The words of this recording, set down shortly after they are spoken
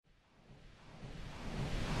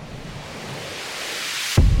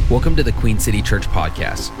Welcome to the Queen City Church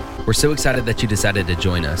Podcast. We're so excited that you decided to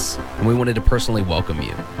join us, and we wanted to personally welcome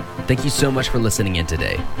you. Thank you so much for listening in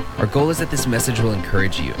today. Our goal is that this message will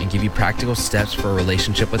encourage you and give you practical steps for a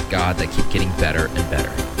relationship with God that keep getting better and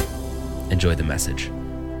better. Enjoy the message.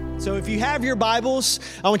 So if you have your Bibles,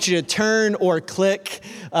 I want you to turn or click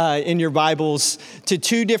in your Bibles to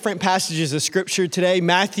two different passages of Scripture today.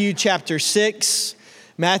 Matthew chapter 6.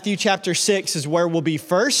 Matthew chapter 6 is where we'll be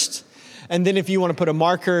first. And then if you want to put a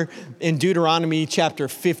marker in Deuteronomy chapter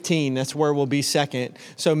 15, that's where we'll be second.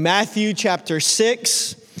 So Matthew chapter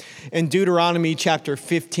 6 and Deuteronomy chapter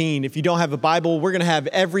 15. If you don't have a Bible, we're going to have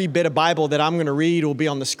every bit of Bible that I'm going to read will be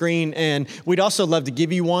on the screen. And we'd also love to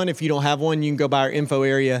give you one. If you don't have one, you can go by our info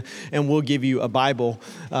area and we'll give you a Bible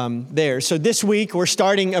there. So this week, we're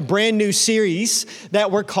starting a brand new series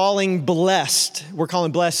that we're calling Blessed.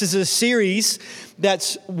 This is a series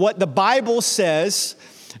that's what the Bible says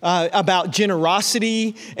about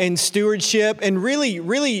generosity and stewardship and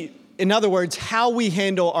really, in other words, how we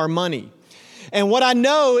handle our money. And what I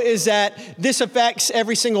know is that this affects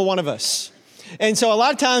every single one of us. And so a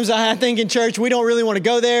lot of times I think in church, we don't really want to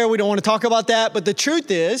go there. We don't want to talk about that. But the truth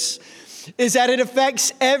is that it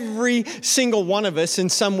affects every single one of us in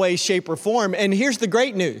some way, shape, or form. And here's the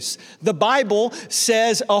great news. The Bible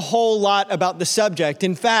says a whole lot about the subject.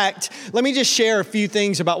 In fact, let me just share a few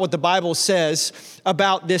things about what the Bible says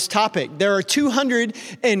about this topic. There are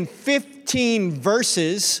 215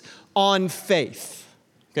 verses on faith.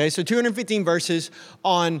 Okay, so 215 verses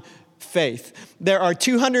on faith. There are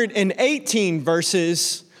 218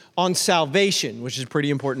 verses on salvation, which is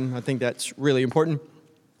pretty important. I think that's really important.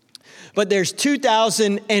 But there's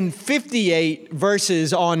 2,058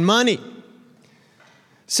 verses on money.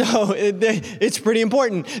 So it's pretty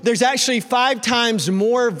important. There's actually 5 times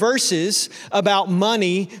more verses about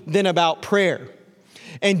money than about prayer.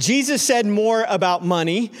 And Jesus said more about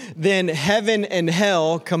money than heaven and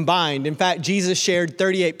hell combined. In fact, Jesus shared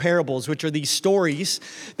 38 parables, which are these stories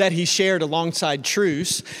that he shared alongside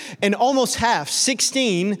truths. And almost half,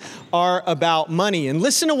 16, are about money. And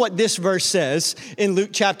listen to what this verse says in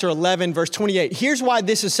Luke chapter 11, verse 28. Here's why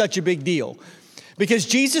this is such a big deal. Because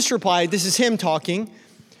Jesus replied, this is him talking,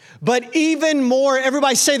 but even more,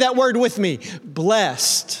 everybody say that word with me,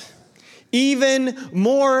 blessed. Even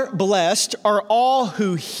more blessed are all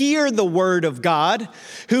who hear the word of God,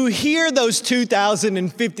 who hear those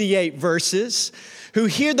 2,058 verses, who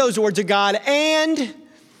hear those words of God and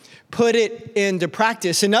put it into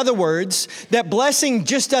practice. In other words, that blessing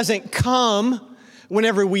just doesn't come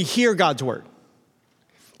whenever we hear God's word.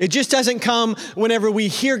 It just doesn't come whenever we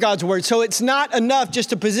hear God's word. So it's not enough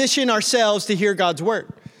just to position ourselves to hear God's word.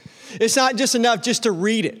 It's not just enough just to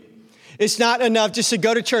read it. It's not enough just to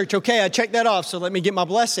go to church. Okay, I checked that off, so let me get my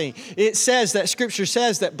blessing. It says that Scripture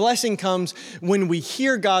says that blessing comes when we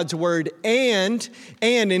hear God's word and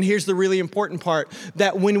here's the really important part,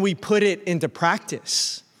 that when we put it into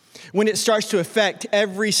practice, when it starts to affect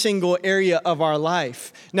every single area of our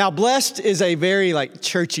life. Now, blessed is a very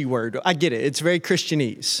churchy word. I get it. It's very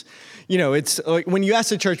Christianese. You know, it's like when you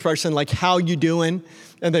ask a church person, how you doing?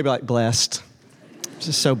 And they'd be like, blessed.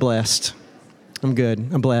 Just so blessed. I'm good.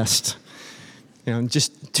 I'm blessed. You know, I'm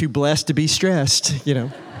just too blessed to be stressed, Too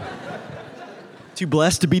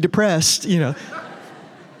blessed to be depressed,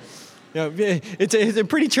 It's a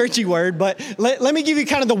pretty churchy word, but let me give you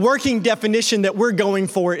kind of the working definition that we're going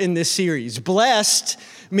for in this series. Blessed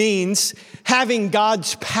means having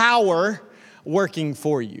God's power working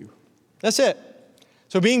for you. That's it.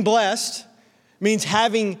 So being blessed means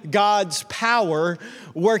having God's power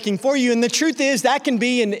working for you. And the truth is that can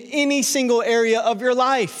be in any single area of your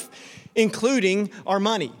life, including our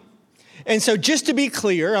money. And so just to be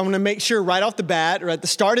clear, I want to make sure right off the bat or at the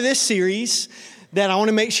start of this series that I want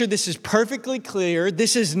to make sure this is perfectly clear.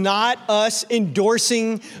 This is not us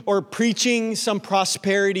endorsing or preaching some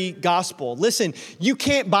prosperity gospel. Listen, you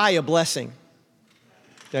can't buy a blessing.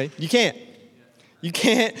 Okay? You can't. You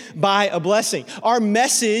can't buy a blessing. Our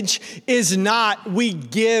message is not we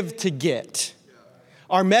give to get.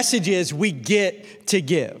 Our message is we get to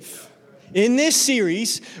give. In this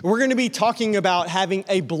series, we're going to be talking about having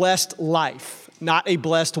a blessed life, not a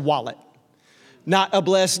blessed wallet, not a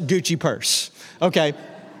blessed Gucci purse, okay?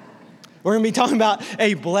 We're going to be talking about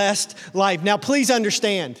a blessed life. Now, please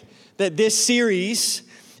understand that this series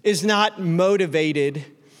is not motivated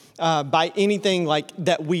by anything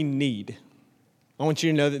that we need. I want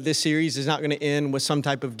you to know that this series is not going to end with some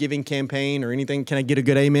type of giving campaign or anything. Can I get a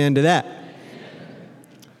good amen to that?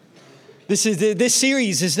 This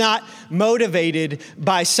series is not motivated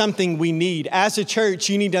by something we need. As a church,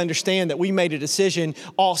 you need to understand that we made a decision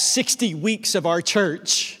all 60 weeks of our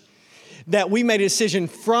church that we made a decision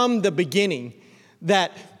from the beginning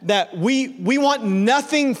that we want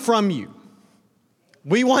nothing from you.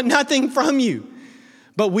 We want nothing from you,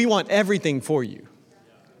 but we want everything for you.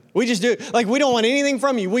 We just do it. Like, we don't want anything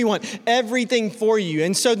from you. We want everything for you.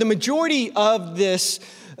 And so the majority of this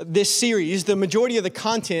series, the majority of the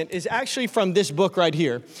content is actually from this book right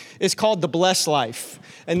here. It's called The Blessed Life.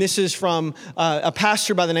 And this is from a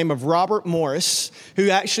pastor by the name of Robert Morris, who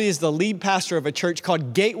actually is the lead pastor of a church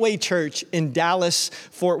called Gateway Church in Dallas,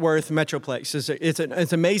 Fort Worth Metroplex. It's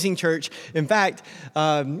an amazing church. In fact,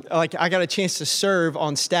 I got a chance to serve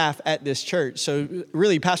on staff at this church. So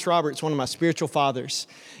really, Pastor Robert's one of my spiritual fathers.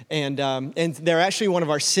 And they're actually one of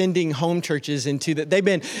our sending home churches into that.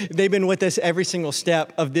 They've been with us every single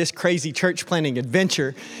step of this crazy church planting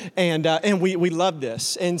adventure. And we love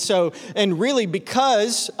this. And really,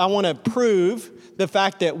 because I want to prove the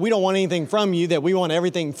fact that we don't want anything from you, that we want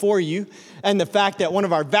everything for you, and the fact that one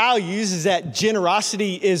of our values is that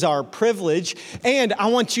generosity is our privilege. And I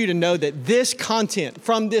want you to know that this content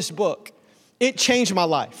from this book, it changed my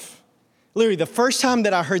life. Literally, the first time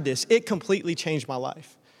that I heard this, it completely changed my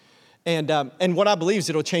life. And what I believe is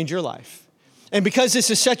it'll change your life. And because this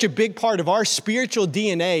is such a big part of our spiritual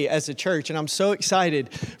DNA as a church, and I'm so excited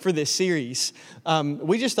for this series,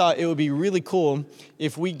 we just thought it would be really cool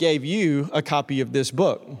if we gave you a copy of this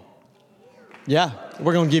book. Yeah,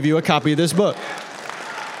 we're going to give you a copy of this book.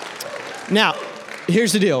 Now,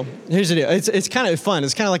 here's the deal. It's kind of fun.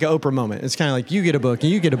 It's kind of like an Oprah moment. It's kind of like, you get a book,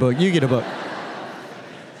 and you get a book, you get a book.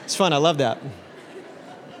 It's fun. I love that.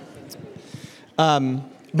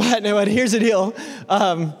 But here's the deal.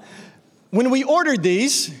 When we ordered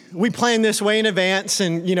these, we planned this way in advance,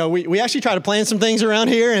 and we actually try to plan some things around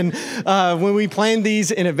here. And when we planned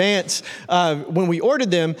these in advance, when we ordered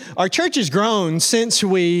them, our church has grown since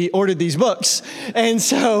we ordered these books, and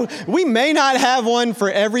so we may not have one for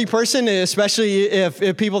every person, especially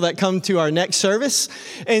if people that come to our next service.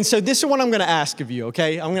 And so this is what I'm going to ask of you.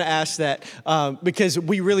 Okay, I'm going to ask that because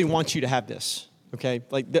we really want you to have this. Okay,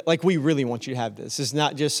 like we really want you to have this. It's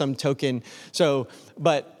not just some token. So,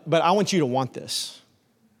 but I want you to want this.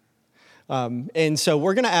 And so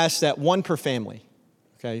we're going to ask that one per family.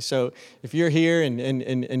 Okay, so if you're here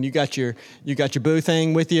and you got your boo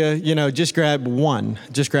thing with you, just grab one.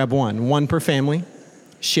 Just grab one per family.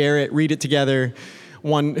 Share it, read it together.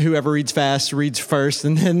 Whoever reads fast reads first,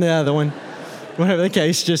 and then the other one. Whatever the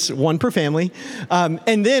case, just one per family.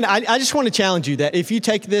 And then I just want to challenge you that if you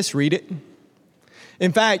take this, read it.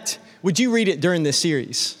 In fact, would you read it during this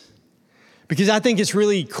series? Because I think it's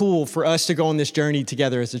really cool for us to go on this journey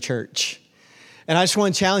together as a church. And I just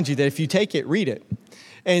want to challenge you that if you take it, read it.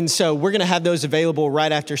 And so we're going to have those available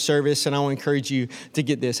right after service, and I want to encourage you to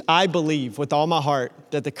get this. I believe with all my heart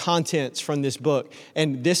that the contents from this book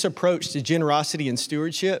and this approach to generosity and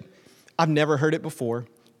stewardship, I've never heard it before,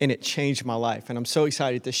 and it changed my life. And I'm so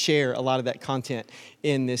excited to share a lot of that content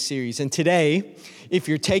in this series. And today, if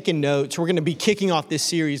you're taking notes, we're going to be kicking off this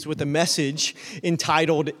series with a message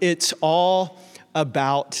entitled, It's All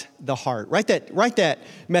About the Heart. Write that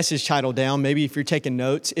message title down, maybe if you're taking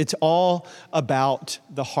notes. It's all about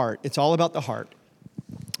the heart. It's all about the heart.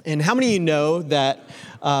 And how many of you know that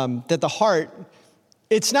the heart,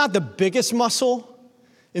 it's not the biggest muscle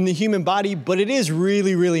in the human body, but it is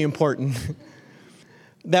really, really important.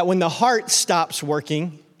 That when the heart stops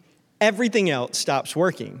working, everything else stops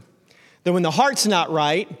working. That when the heart's not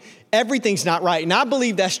right, everything's not right. And I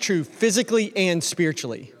believe that's true physically and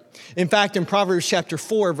spiritually. In fact, in Proverbs chapter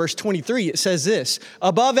 4, verse 23, it says this,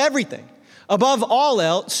 above everything, above all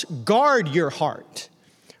else, guard your heart.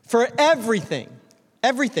 For everything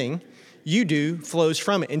you do flows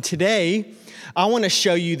from it. And today, I want to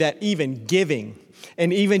show you that even giving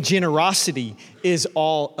and even generosity is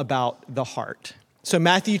all about the heart. So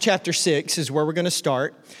Matthew chapter 6 is where we're going to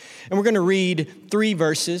start. And we're going to read 3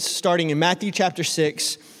 verses, starting in Matthew chapter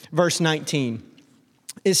 6, verse 19.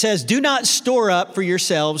 It says, do not store up for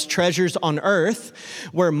yourselves treasures on earth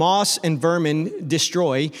where moss and vermin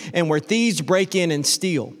destroy and where thieves break in and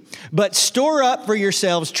steal. But store up for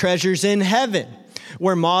yourselves treasures in heaven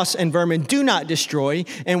where moss and vermin do not destroy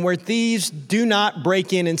and where thieves do not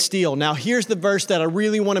break in and steal. Now, here's the verse that I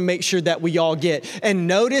really want to make sure that we all get. And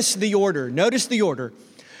notice the order.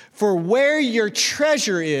 For where your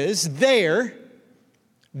treasure is, there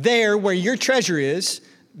where your treasure is,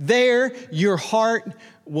 there your heart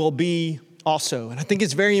will be also. And I think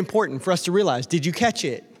it's very important for us to realize, did you catch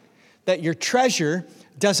it? That your treasure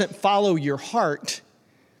doesn't follow your heart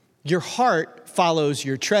follows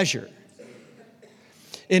your treasure.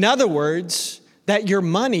 In other words, that your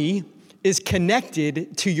money is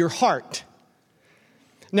connected to your heart.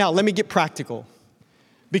 Now, let me get practical.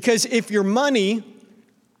 Because if your money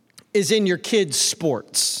is in your kids'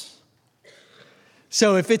 sports,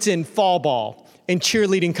 so if it's in fall ball and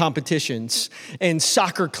cheerleading competitions and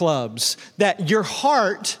soccer clubs, that your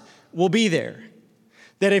heart will be there.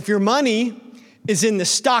 That if your money is in the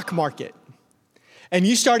stock market and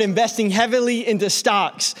you start investing heavily into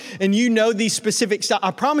stocks and you know these specific stocks,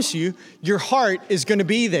 I promise you, your heart is going to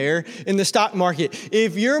be there in the stock market.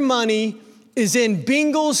 If your money is in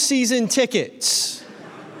Bengals season tickets,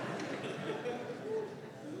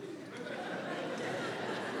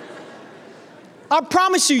 I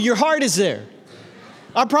promise you, your heart is there.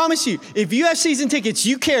 I promise you, if you have season tickets,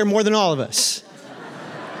 you care more than all of us.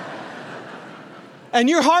 And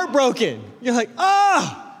you're heartbroken. You're like,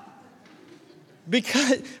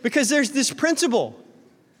 because there's this principle.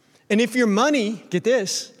 And if your money, get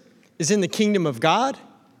this, is in the kingdom of God,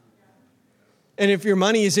 and if your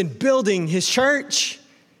money is in building his church,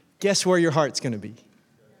 guess where your heart's going to be?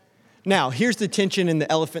 Now, here's the tension and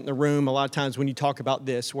the elephant in the room a lot of times when you talk about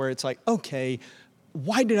this, where it's like, okay,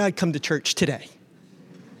 why did I come to church today?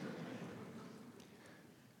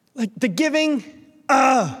 Like the giving,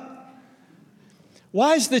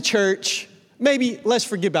 why is the church, maybe let's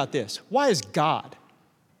forget about this. Why is God?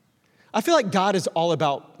 I feel like God is all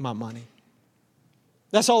about my money.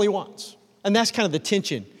 That's all he wants. And that's kind of the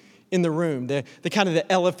tension in the room, the kind of the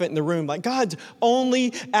elephant in the room. Like, God's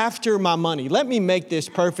only after my money. Let me make this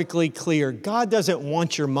perfectly clear. God doesn't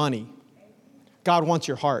want your money. God wants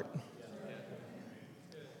your heart.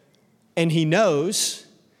 And he knows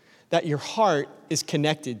that your heart is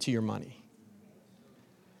connected to your money.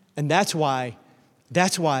 And that's why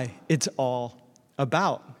it's all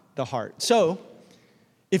about the heart. So,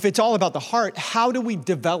 if it's all about the heart, how do we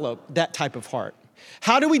develop that type of heart?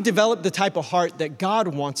 How do we develop the type of heart that God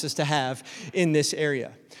wants us to have in this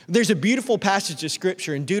area? There's a beautiful passage of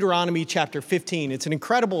scripture in Deuteronomy chapter 15. It's an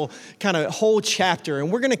incredible kind of whole chapter.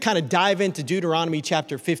 And we're going to kind of dive into Deuteronomy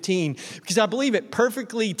chapter 15 because I believe it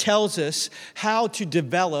perfectly tells us how to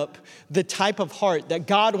develop the type of heart that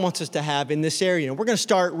God wants us to have in this area. And we're going to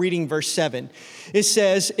start reading verse 7. It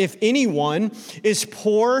says, if anyone is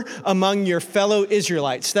poor among your fellow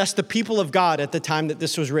Israelites, that's the people of God at the time that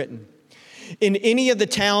this was written, in any of the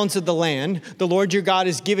towns of the land the Lord your God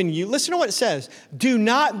has given you, listen to what it says. Do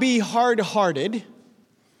not be hard-hearted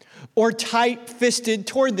or tight-fisted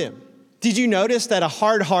toward them. Did you notice that a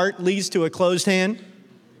hard heart leads to a closed hand?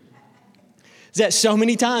 Is that so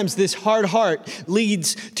many times this hard heart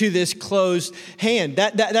leads to this closed hand?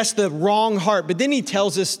 That's the wrong heart. But then he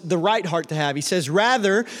tells us the right heart to have. He says,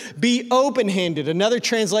 rather be open-handed. Another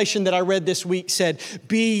translation that I read this week said,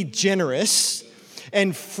 be generous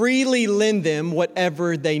and freely lend them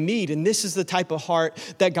whatever they need. And this is the type of heart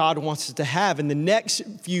that God wants us to have. And the next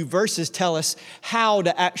few verses tell us how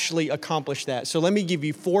to actually accomplish that. So let me give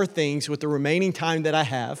you 4 things with the remaining time that I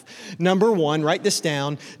have. Number 1, write this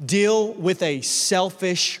down, deal with a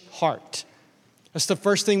selfish heart. That's the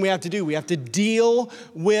first thing we have to do. We have to deal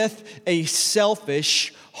with a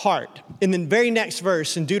selfish heart. In the very next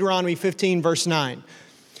verse, in Deuteronomy 15, verse 9,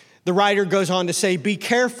 the writer goes on to say, be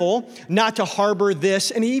careful not to harbor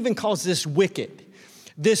this, and he even calls this wicked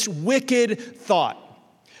thought.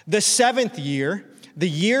 The 7th year, the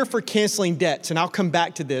year for canceling debts, and I'll come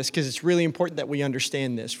back to this because it's really important that we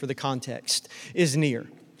understand this for the context, is near.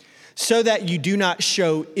 So that you do not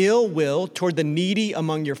show ill will toward the needy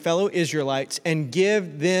among your fellow Israelites and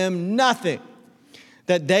give them nothing,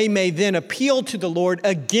 that they may then appeal to the Lord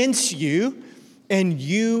against you, and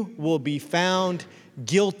you will be found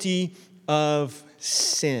guilty of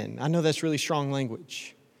sin. I know that's really strong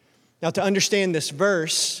language. Now, to understand this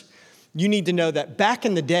verse, you need to know that back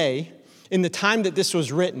in the day, in the time that this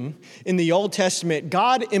was written, in the Old Testament,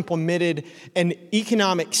 God implemented an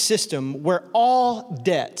economic system where all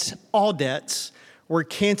debts were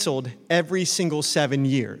canceled every single 7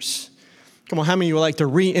 years. Come on, how many of you would like to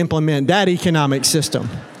re-implement that economic system?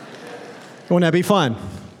 Wouldn't that be fun?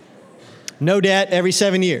 No debt every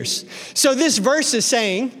 7 years. So this verse is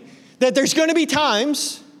saying that there's going to be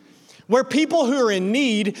times where people who are in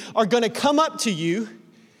need are going to come up to you,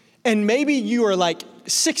 and maybe you are like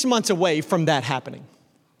 6 months away from that happening.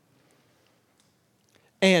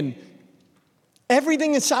 And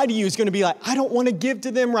everything inside of you is going to be like, I don't want to give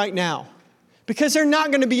to them right now because they're not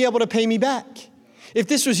going to be able to pay me back. If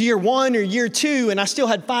this was year 1 or year 2 and I still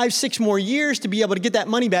had 5-6 more years to be able to get that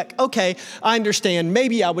money back, okay, I understand.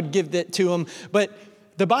 Maybe I would give that to them. But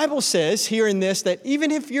the Bible says here in this that even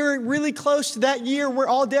if you're really close to that year where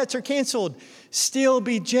all debts are canceled, still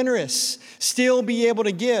be generous, still be able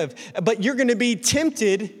to give. But you're going to be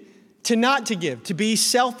tempted to not to give, to be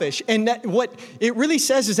selfish. And that what it really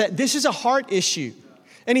says is that this is a heart issue.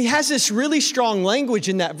 And he has this really strong language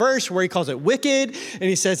in that verse where he calls it wicked and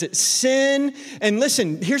he says it's sin. And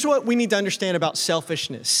listen, here's what we need to understand about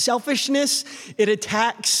selfishness. Selfishness, it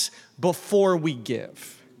attacks before we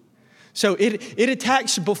give. So it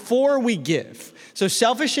attacks before we give. So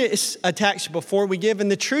selfishness attacks before we give.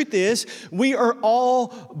 And the truth is, we are all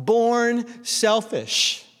born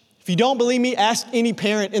selfish. If you don't believe me, ask any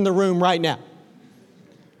parent in the room right now.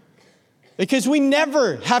 Because we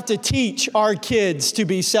never have to teach our kids to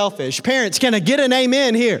be selfish. Parents, can I get an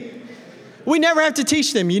amen here? We never have to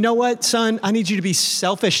teach them, you know what, son, I need you to be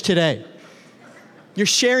selfish today. You're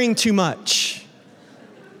sharing too much.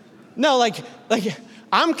 No, like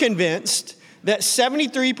I'm convinced that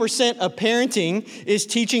 73% of parenting is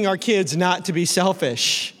teaching our kids not to be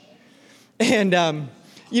selfish. And,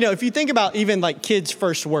 if you think about even like kids'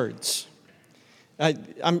 first words,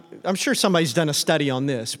 I'm sure somebody's done a study on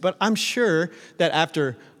this, but I'm sure that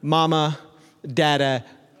after mama, dada,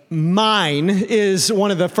 mine is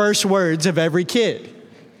one of the first words of every kid.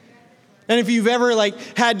 And if you've ever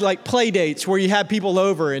had play dates where you have people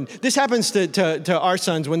over, and this happens to our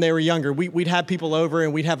sons when they were younger, we'd have people over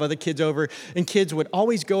and we'd have other kids over, and kids would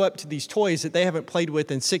always go up to these toys that they haven't played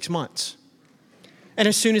with in 6 months. And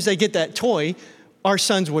as soon as they get that toy, our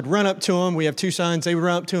sons would run up to him. We have 2 sons. They would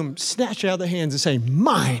run up to him, snatch it out of their hands and say,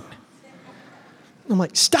 mine. I'm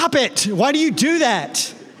like, stop it. Why do you do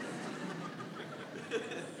that?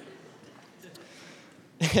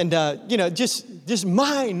 And, just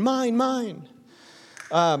mine.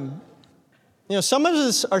 Some of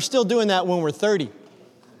us are still doing that when we're 30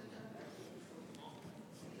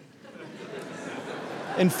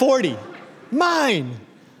 and 40. Mine.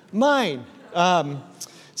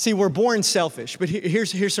 See, we're born selfish, but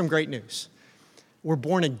here's some great news. We're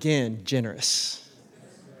born again generous.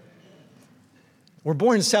 We're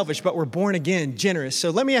born selfish, but we're born again generous. So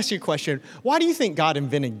let me ask you a question. Why do you think God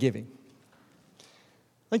invented giving?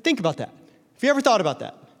 Think about that. Have you ever thought about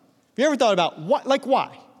that? Have you ever thought about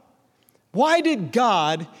why? Why did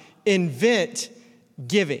God invent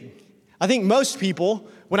giving? I think most people,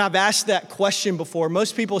 when I've asked that question before,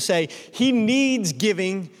 most people say he needs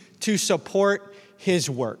giving to support his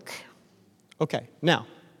work. Okay, now,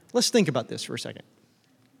 let's think about this for a second.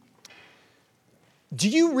 Do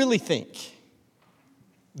you really think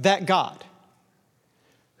that God,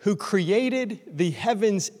 who created the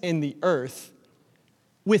heavens and the earth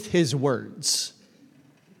with his words,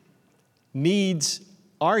 needs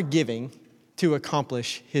our giving to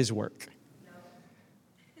accomplish his work?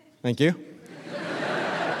 Thank you.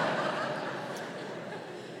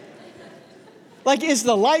 Is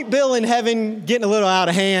the light bill in heaven getting a little out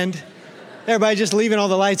of hand? Everybody just leaving all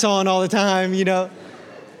the lights on all the time,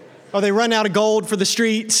 Are they running out of gold for the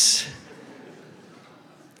streets?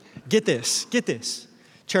 Get this.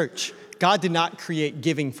 Church, God did not create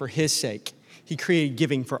giving for his sake. He created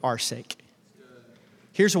giving for our sake.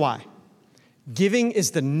 Here's why. Giving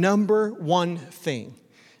is the number one thing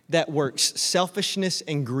that works selfishness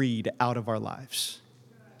and greed out of our lives.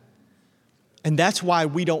 And that's why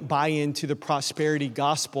we don't buy into the prosperity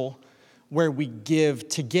gospel where we give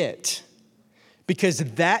to get. Because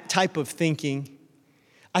that type of thinking,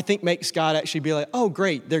 I think, makes God actually be like, oh,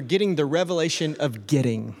 great, they're getting the revelation of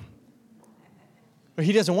getting. But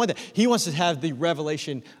he doesn't want that. He wants to have the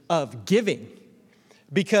revelation of giving.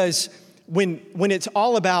 Because when it's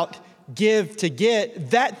all about give to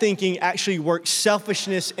get, that thinking actually works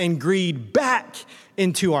selfishness and greed back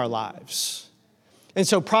into our lives. And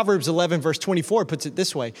so Proverbs 11, verse 24 puts it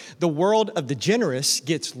this way. The world of the generous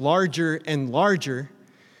gets larger and larger,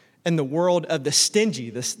 and the world of the stingy,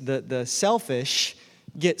 the selfish,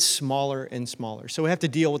 gets smaller and smaller. So we have to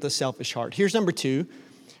deal with a selfish heart. Here's number 2.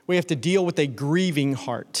 We have to deal with a grieving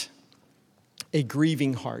heart. A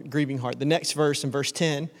grieving heart. The next verse, in verse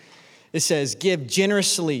 10, it says, give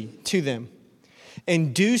generously to them,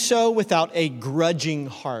 and do so without a grudging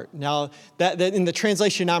heart. Now, that in the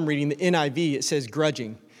translation I'm reading, the NIV, it says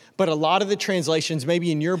grudging. But a lot of the translations,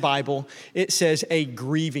 maybe in your Bible, it says a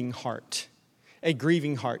grieving heart. A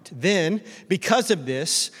grieving heart. Then, because of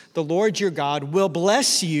this, the Lord your God will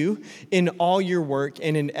bless you in all your work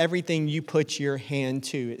and in everything you put your hand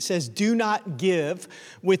to. It says, do not give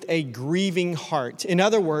with a grieving heart. In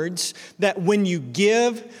other words, that when you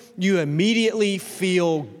give, you immediately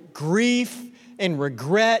feel grief and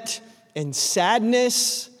regret and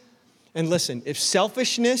sadness. And listen, if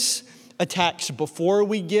selfishness attacks before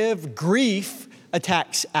we give, grief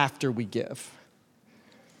attacks after we give.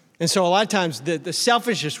 And so a lot of times the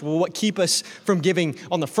selfishness will what keep us from giving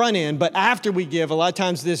on the front end, but after we give, a lot of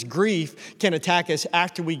times this grief can attack us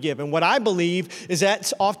after we give. And what I believe is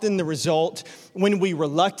that's often the result when we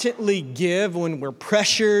reluctantly give, when we're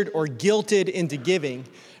pressured or guilted into giving.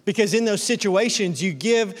 Because in those situations, you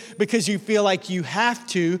give because you feel like you have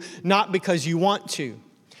to, not because you want to.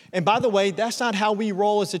 And by the way, that's not how we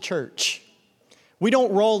roll as a church. We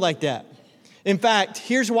don't roll like that. In fact,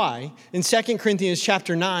 here's why. In 2 Corinthians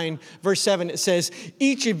chapter 9, verse 7, it says,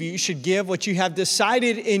 each of you should give what you have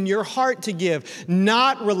decided in your heart to give,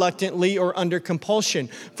 not reluctantly or under compulsion.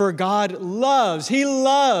 For God He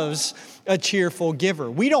loves a cheerful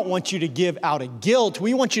giver. We don't want you to give out of guilt.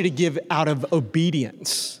 We want you to give out of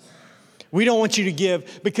obedience. We don't want you to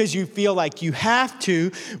give because you feel like you have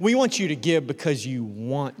to. We want you to give because you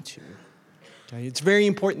want to. Okay? It's very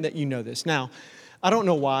important that you know this. Now, I don't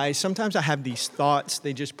know why. Sometimes I have these thoughts.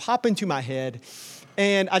 They just pop into my head,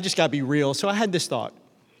 and I just got to be real. So I had this thought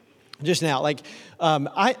just now. Like, I'm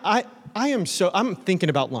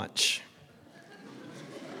thinking about lunch.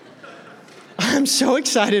 I'm so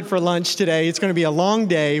excited for lunch today. It's going to be a long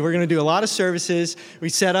day. We're going to do a lot of services. We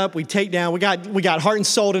set up, we take down. We got heart and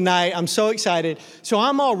soul tonight. I'm so excited. So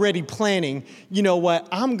I'm already planning, you know what?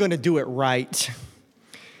 I'm going to do it right.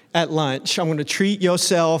 At lunch, I'm going to treat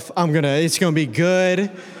yourself. It's going to be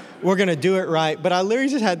good. We're going to do it right. But I literally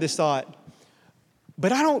just had this thought,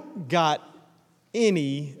 but I don't got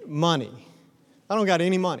any money.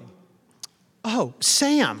 Oh,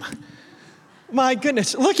 Sam. My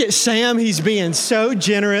goodness, look at Sam. He's being so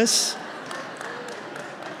generous.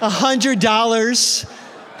 $100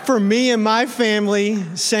 for me and my family.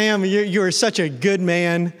 Sam, you're such a good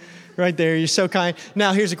man. Right there, you're so kind.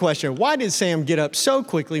 Now, here's a question. Why did Sam get up so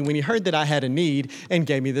quickly when he heard that I had a need and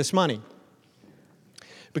gave me this money?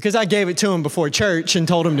 Because I gave it to him before church and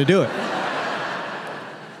told him to do it.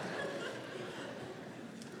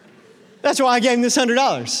 That's why I gave him this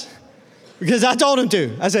 $100. Because I told him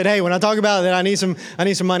to. I said, hey, when I talk about that I need some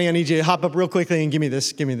money, I need you to hop up real quickly and give me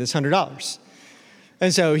this $100.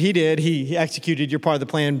 And so he did. He executed your part of the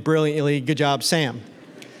plan brilliantly. Good job, Sam.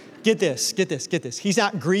 Get this. He's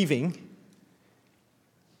not grieving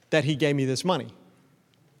that he gave me this money.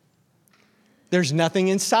 There's nothing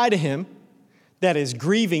inside of him that is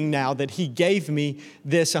grieving now that he gave me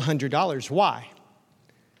this $100. Why?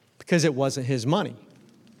 Because it wasn't his money.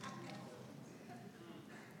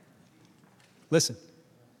 Listen,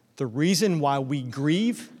 the reason why we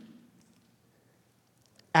grieve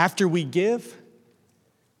after we give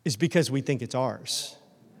is because we think it's ours.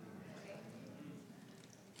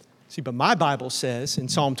 See, but my Bible says in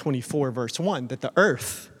Psalm 24, verse 1, that the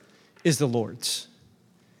earth is the Lord's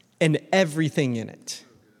and everything in it,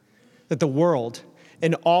 that the world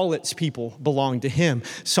and all its people belong to him.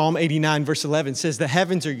 Psalm 89, verse 11 says, the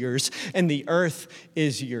heavens are yours and the earth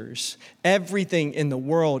is yours. Everything in the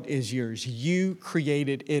world is yours. You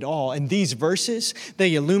created it all. And these verses,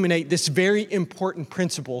 they illuminate this very important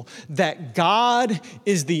principle that God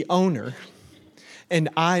is the owner and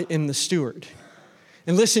I am the steward.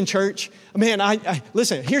 And listen, church, man,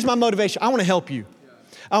 listen, here's my motivation. I want to help you.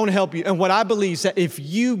 And what I believe is that if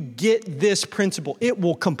you get this principle, it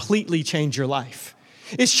will completely change your life.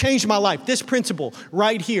 It's changed my life. This principle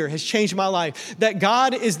right here has changed my life. That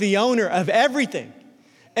God is the owner of everything,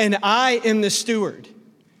 and I am the steward.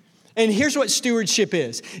 And here's what stewardship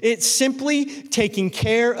is. It's simply taking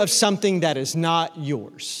care of something that is not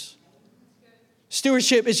yours.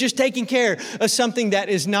 Stewardship is just taking care of something that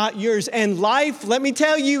is not yours. And life, let me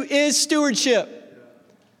tell you, is stewardship.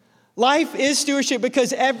 Life is stewardship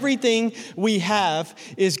because everything we have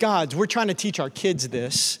is God's. We're trying to teach our kids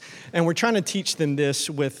this, and we're trying to teach them this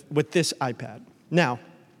with this iPad. Now,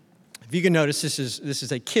 if you can notice, this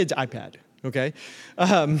is a kid's iPad, okay?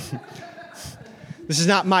 This is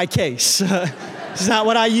not my case. This is not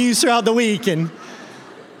what I use throughout the week. And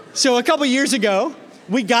so a couple years ago,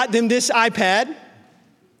 we got them this iPad.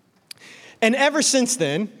 And ever since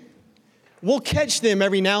then, we'll catch them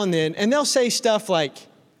every now and then, and they'll say stuff like,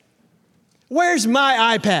 where's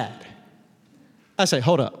my iPad? I say,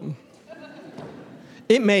 hold up.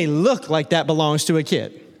 It may look like that belongs to a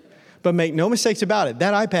kid, but make no mistakes about it.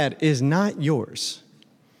 That iPad is not yours.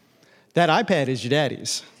 That iPad is your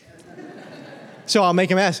daddy's. So I'll make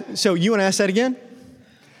him ask, so you want to ask that again?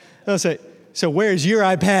 I'll say, so where's your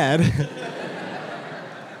iPad?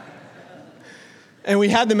 And we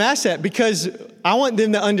have them ask that because I want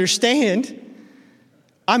them to understand,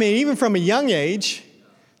 even from a young age,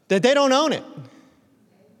 that they don't own it.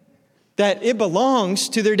 That it belongs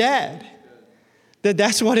to their dad.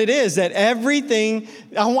 That's what it is, that everything,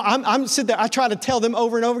 I'm sitting there, I try to tell them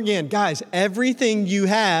over and over again, guys, everything you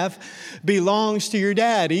have belongs to your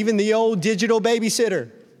dad, even the old digital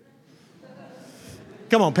babysitter.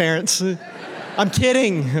 Come on, parents. I'm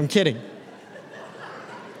kidding.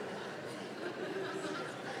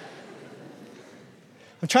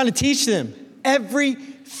 I'm trying to teach them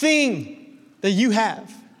everything that you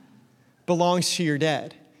have belongs to your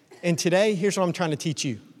dad. And today, here's what I'm trying to teach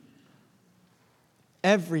you.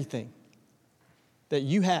 Everything that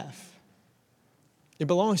you have, it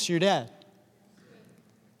belongs to your dad.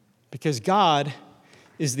 Because God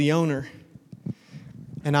is the owner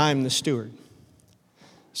and I am the steward.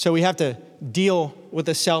 So we have to deal with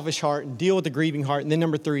a selfish heart and deal with a grieving heart. And then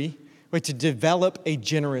number 3, we have to develop a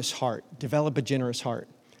generous heart. Develop a generous heart.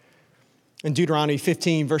 In Deuteronomy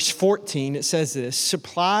 15, verse 14, it says this: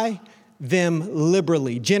 supply them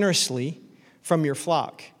liberally, generously from your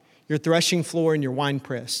flock, your threshing floor and your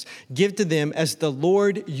winepress. Give to them as the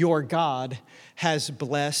Lord your God has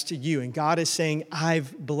blessed you. And God is saying,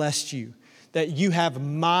 I've blessed you, that you have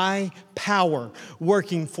my power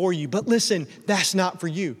working for you. But listen, that's not for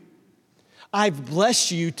you. I've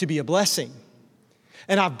blessed you to be a blessing.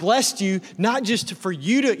 And I've blessed you not just for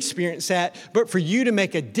you to experience that, but for you to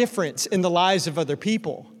make a difference in the lives of other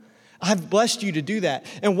people. I've blessed you to do that.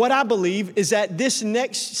 And what I believe is that this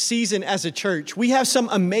next season as a church, we have some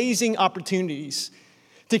amazing opportunities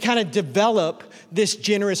to kind of develop this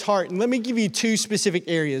generous heart. And let me give you 2 specific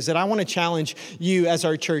areas that I want to challenge you as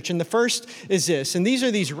our church. And the first is this, and these are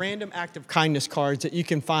these random act of kindness cards that you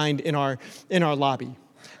can find in our lobby.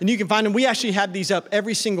 And you can find them. We actually have these up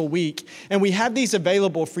every single week, and we have these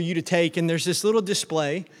available for you to take. And there's this little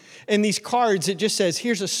display. And these cards, it just says,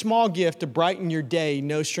 here's a small gift to brighten your day,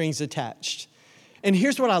 no strings attached. And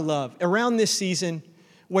here's what I love. Around this season,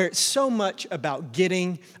 where it's so much about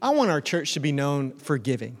getting, I want our church to be known for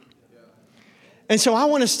giving. And so I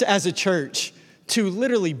want us to, as a church, to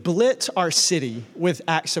literally blitz our city with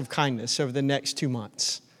acts of kindness over the next 2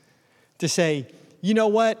 months. To say, you know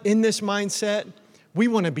what, in this mindset, we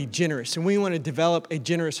want to be generous and we want to develop a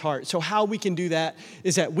generous heart. So how we can do that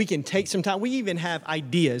is that we can take some time. We even have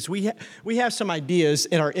ideas. We have some ideas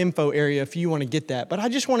in our info area if you want to get that. But I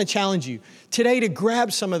just want to challenge you today to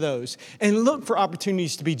grab some of those and look for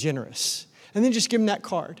opportunities to be generous. And then just give them that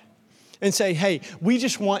card and say, hey, we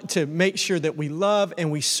just want to make sure that we love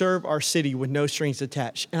and we serve our city with no strings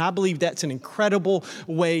attached. And I believe that's an incredible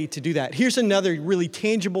way to do that. Here's another really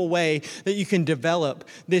tangible way that you can develop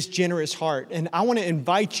this generous heart. And I want to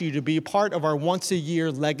invite you to be a part of our once a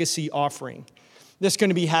year legacy offering. That's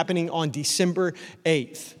going to be happening on December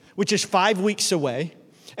 8th, which is 5 weeks away.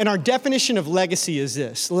 And our definition of legacy is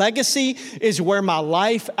this: legacy is where my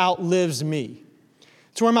life outlives me.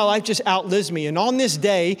 It's where my life just outlives me. And on this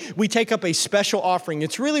day, we take up a special offering.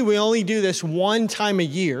 It's really, we only do this one time a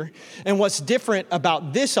year. And what's different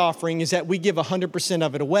about this offering is that we give 100%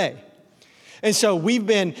 of it away. And so we've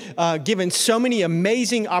been given so many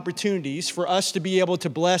amazing opportunities for us to be able to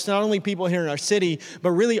bless not only people here in our city,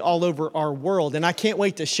 but really all over our world. And I can't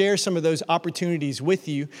wait to share some of those opportunities with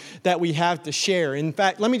you that we have to share. In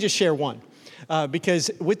fact, let me just share one. Because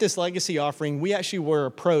with this legacy offering, we actually were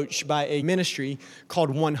approached by a ministry called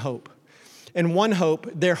One Hope. And One Hope,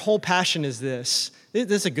 their whole passion is this. This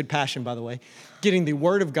is a good passion, by the way. Getting the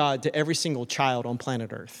word of God to every single child on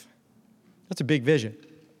planet Earth. That's a big vision.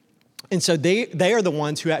 And so they are the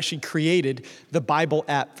ones who actually created the Bible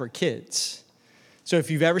app for kids. So if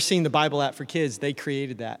you've ever seen the Bible app for kids, they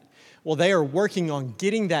created that. Well, they are working on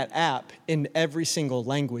getting that app in every single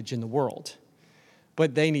language in the world.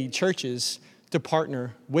 But they need churches to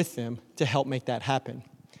partner with them to help make that happen.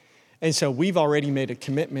 And so we've already made a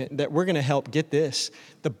commitment that we're going to help get this,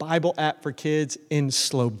 the Bible app for kids in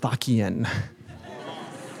Slovakian.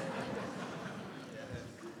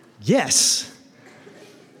 Yes.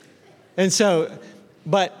 And so,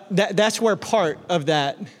 but that's where part of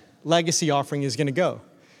that legacy offering is going to go,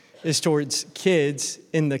 is towards kids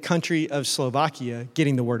in the country of Slovakia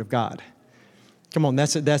getting the word of God. Come on,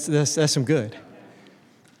 that's some good.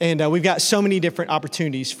 And we've got so many different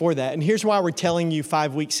opportunities for that. And here's why we're telling you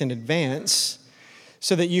 5 weeks in advance,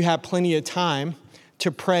 so that you have plenty of time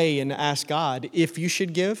to pray and ask God if you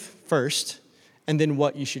should give first, and then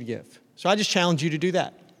what you should give. So I just challenge you to do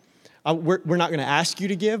that. We're not going to ask you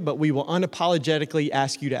to give, but we will unapologetically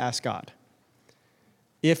ask you to ask God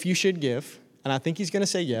if you should give, and I think he's going to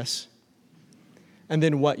say yes, and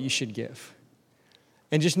then what you should give.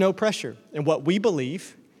 And just no pressure. And what we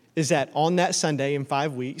believe is that on that Sunday in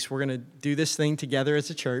 5 weeks, we're going to do this thing together as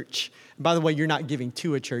a church. And by the way, you're not giving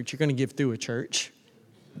to a church. You're going to give through a church.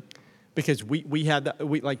 because we had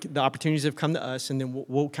the opportunities have come to us, and then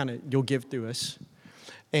you'll give through us.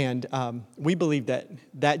 And we believe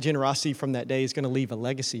that generosity from that day is going to leave a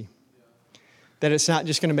legacy. That it's not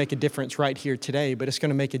just going to make a difference right here today, but it's going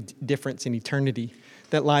to make a difference in eternity,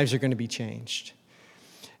 that lives are going to be changed.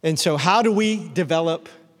 And so how do we develop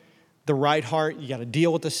the right heart? You got to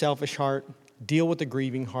deal with the selfish heart, deal with the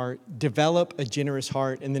grieving heart, develop a generous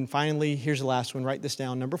heart, and then finally, here's the last one, write this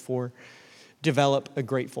down, number 4, develop a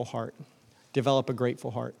grateful heart. Develop a grateful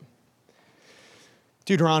heart.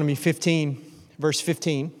 Deuteronomy 15, verse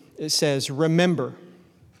 15, it says, remember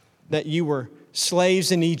that you were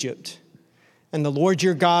slaves in Egypt, and the Lord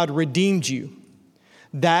your God redeemed you.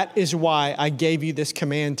 That is why I gave you this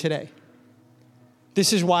command today.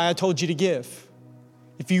 This is why I told you to give.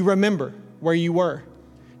 If you remember where you were.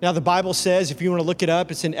 Now the Bible says, if you want to look it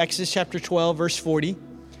up, it's in Exodus chapter 12, verse 40,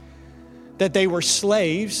 that they were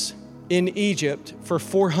slaves in Egypt for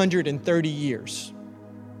 430 years.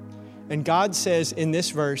 And God says in this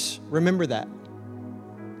verse, remember that.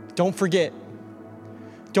 Don't forget.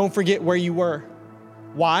 Don't forget where you were.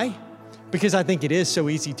 Why? Because I think it is so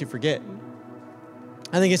easy to forget.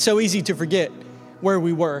 I think it's so easy to forget where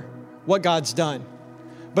we were, what God's done.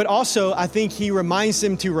 But also, I think he reminds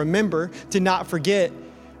them to remember, to not forget,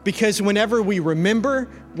 because whenever we remember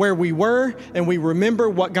where we were and we remember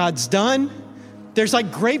what God's done, there's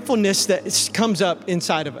like gratefulness that comes up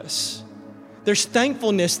inside of us. There's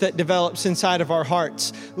thankfulness that develops inside of our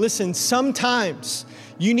hearts. Listen, sometimes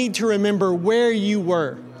you need to remember where you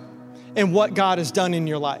were and what God has done in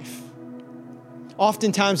your life.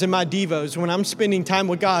 Oftentimes in my devos, when I'm spending time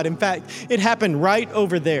with God, in fact, it happened right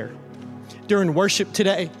over there during worship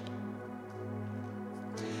today.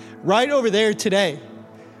 Right over there today,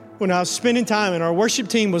 when I was spending time and our worship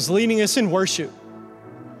team was leading us in worship,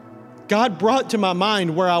 God brought to my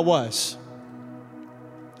mind where I was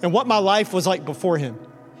and what my life was like before him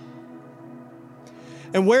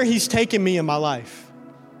and where he's taken me in my life.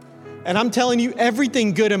 And I'm telling you,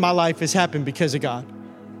 everything good in my life has happened because of God.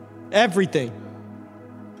 Everything.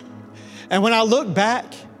 And when I look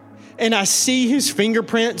back and I see his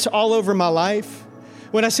fingerprints all over my life,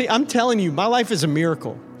 I'm telling you, my life is a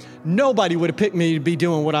miracle. Nobody would have picked me to be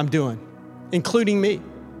doing what I'm doing, including me.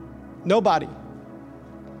 Nobody.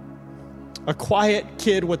 A quiet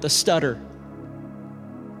kid with a stutter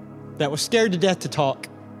that was scared to death to talk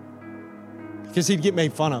because he'd get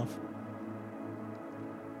made fun of.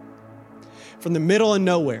 From the middle of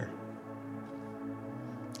nowhere.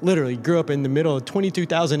 Literally grew up in the middle of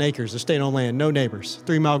 22,000 acres of state-owned land, no neighbors,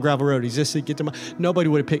 3-mile gravel road. He's just to get to nobody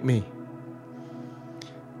would have picked me.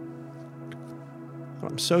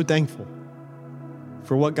 But I'm so thankful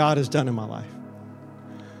for what God has done in my life.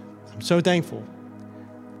 I'm so thankful.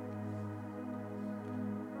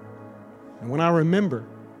 And when I remember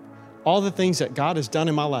all the things that God has done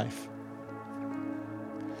in my life,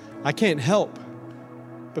 I can't help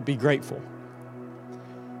but be grateful.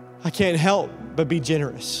 I can't help but be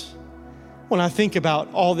generous when I think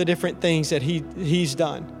about all the different things that he's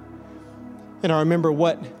done. And I remember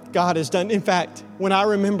what God has done. In fact, when I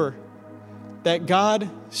remember that God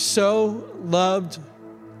so loved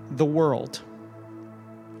the world,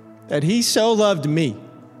 that he so loved me,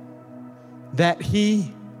 that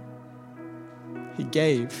he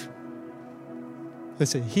gave.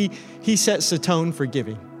 Listen, he sets the tone for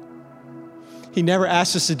giving. He never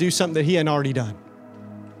asked us to do something that he hadn't already done.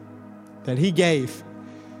 That he gave,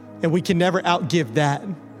 and we can never outgive that.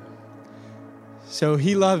 So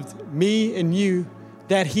he loved me and you,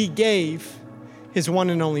 that he gave his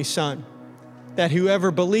one and only Son, that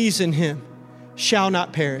whoever believes in him shall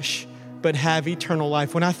not perish, but have eternal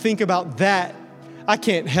life. When I think about that, I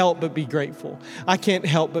can't help but be grateful. I can't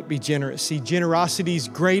help but be generous. See, generosity's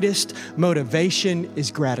greatest motivation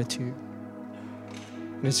is gratitude.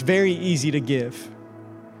 And it's very easy to give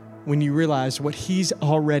when you realize what he's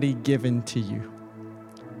already given to you.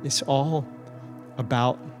 It's all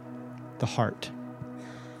about the heart.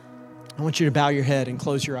 I want you to bow your head and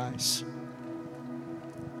close your eyes.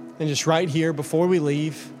 And just right here, before we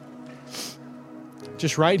leave,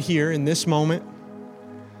 just right here in this moment,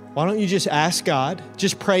 why don't you just ask God,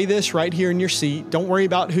 just pray this right here in your seat. Don't worry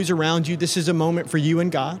about who's around you. This is a moment for you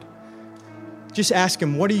and God. Just ask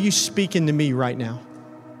him, what are you speaking to me right now?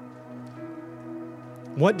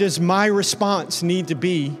 What does my response need to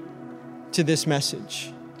be to this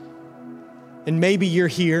message? And maybe you're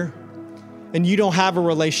here and you don't have a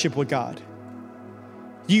relationship with God.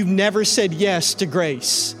 You've never said yes to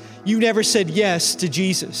grace. You never said yes to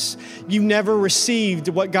Jesus. You never received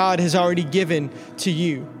what God has already given to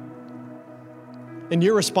you. And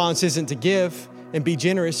your response isn't to give and be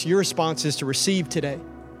generous. Your response is to receive today.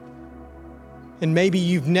 And maybe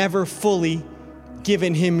you've never fully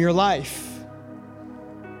given him your life.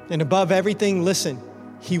 And above everything, listen,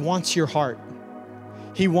 he wants your heart.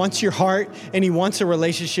 He wants your heart, and he wants a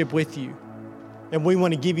relationship with you. And we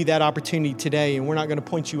want to give you that opportunity today. And we're not going to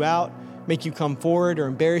point you out, make you come forward, or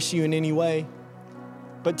embarrass you in any way.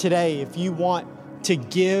 But today, if you want to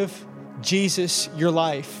give Jesus your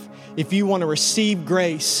life, if you want to receive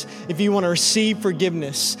grace, if you want to receive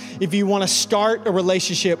forgiveness, if you want to start a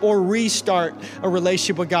relationship or restart a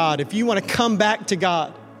relationship with God, if you want to come back to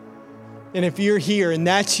God, and if you're here and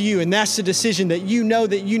that's you and that's the decision that you know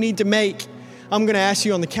that you need to make, I'm going to ask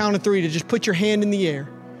you on the count of 3 to just put your hand in the air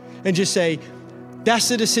and just say, that's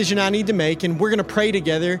the decision I need to make. And we're going to pray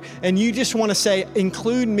together. And you just want to say,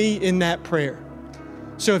 include me in that prayer.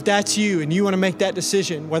 So if that's you and you want to make that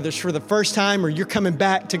decision, whether it's for the first time or you're coming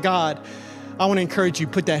back to God, I want to encourage you,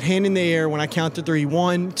 put that hand in the air when I count to 3.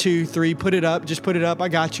 1, 2, 3, put it up. Just put it up. I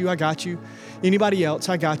got you. I got you. Anybody else?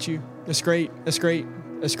 I got you. That's great. That's great.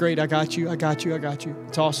 That's great. I got you. I got you. I got you.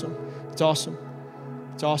 It's awesome. It's awesome.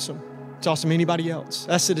 It's awesome. It's awesome. Anybody else?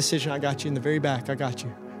 That's the decision. I got you in the very back. I got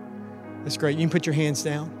you. That's great. You can put your hands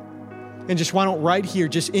down. And just why don't right here,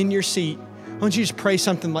 just in your seat, why don't you just pray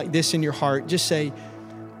something like this in your heart? Just say,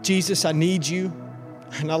 Jesus, I need you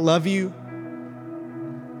and I love you.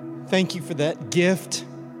 Thank you for that gift.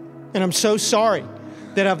 And I'm so sorry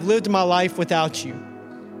that I've lived my life without you.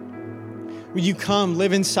 Will you come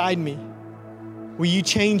live inside me? Will you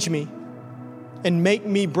change me and make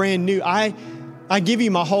me brand new? I give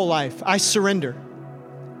you my whole life. I surrender.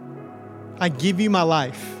 I give you my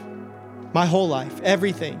life, my whole life,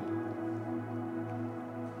 everything.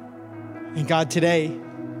 And God, today,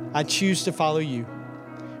 I choose to follow you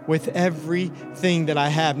with everything that I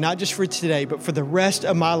have, not just for today, but for the rest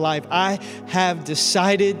of my life. I have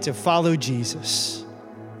decided to follow Jesus.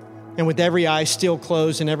 And with every eye still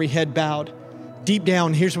closed and every head bowed, deep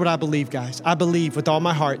down, here's what I believe, guys. I believe with all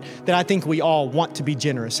my heart that I think we all want to be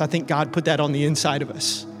generous. I think God put that on the inside of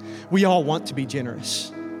us. We all want to be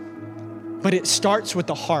generous. But it starts with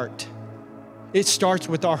the heart. It starts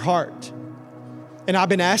with our heart. And I've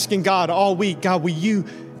been asking God all week, God, will you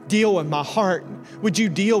deal with my heart? Would you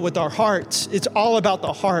deal with our hearts? It's all about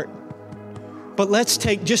the heart. But let's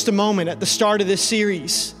take just a moment at the start of this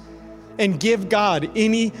series and give God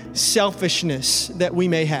any selfishness that we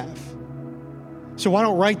may have. So why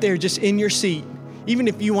don't right there, just in your seat, even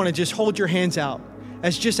if you want to just hold your hands out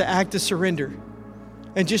as just an act of surrender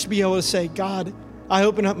and just be able to say, God, I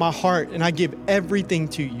open up my heart and I give everything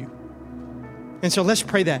to you. And so let's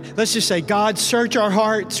pray that. Let's just say, God, search our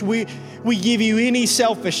hearts. We give you any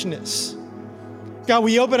selfishness. God,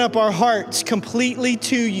 we open up our hearts completely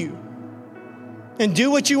to you. And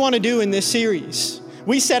do what you want to do in this series.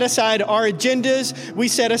 We set aside our agendas. We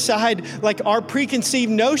set aside like our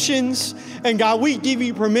preconceived notions. And God, we give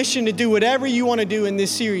you permission to do whatever you want to do in this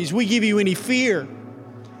series. We give you any fear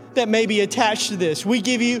that may be attached to this. We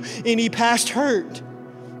give you any past hurt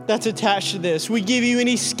that's attached to this. We give you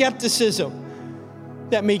any skepticism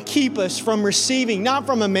that may keep us from receiving, not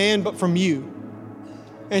from a man, but from you.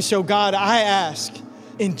 And so, God, I ask,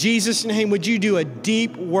 in Jesus' name, would you do a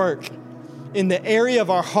deep work in the area of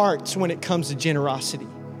our hearts when it comes to generosity?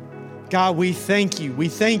 God, we thank you. We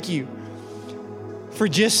thank you for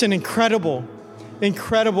just an incredible,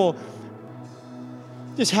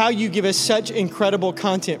 just how you give us such incredible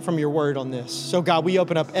content from your word on this. So God, we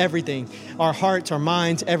open up everything, our hearts, our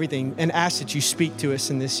minds, everything, and ask that you speak to us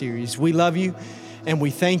in this series. We love you and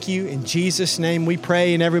we thank you. In Jesus' name we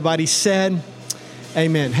pray. And everybody said,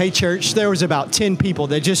 amen. Hey, church, there was about 10 people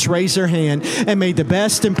that just raised their hand and made the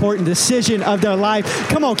best important decision of their life.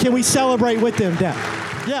 Come on, can we celebrate with them?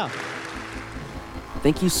 Yeah.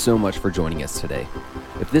 Thank you so much for joining us today.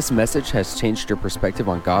 If this message has changed your perspective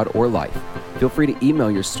on God or life, feel free to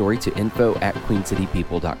email your story to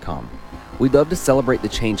info@queencitypeople.com. We'd love to celebrate the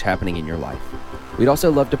change happening in your life. We'd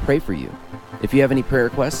also love to pray for you. If you have any prayer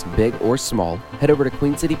requests, big or small, head over to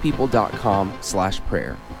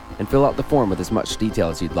queencitypeople.com/prayer and fill out the form with as much detail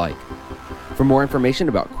as you'd like. For more information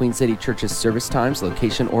about Queen City Church's service times,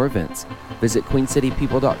 location, or events, visit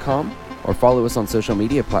queencitypeople.com or follow us on social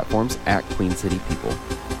media platforms @QueenCityPeople.